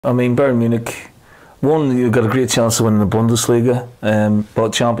I mean, Bayern Munich, one, you've got a great chance of winning the Bundesliga,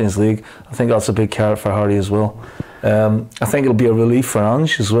 but Champions League, I think that's a big carrot for Harry as well. I think it'll be a relief for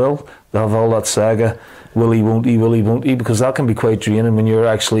Ange as well. They'll have all that saga, will he, won't he, because that can be quite draining when you're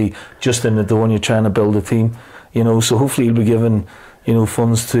actually just in the door and you're trying to build a team, you know. So hopefully he'll be given, you know,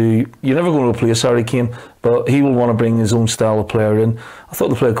 funds to, you're never going to replace Harry Kane, but he will want to bring his own style of player in. I thought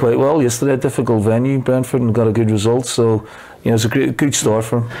they played quite well yesterday, difficult venue, Brentford, and got a good result, so, you know, it's a good start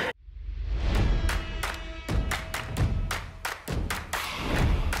for him.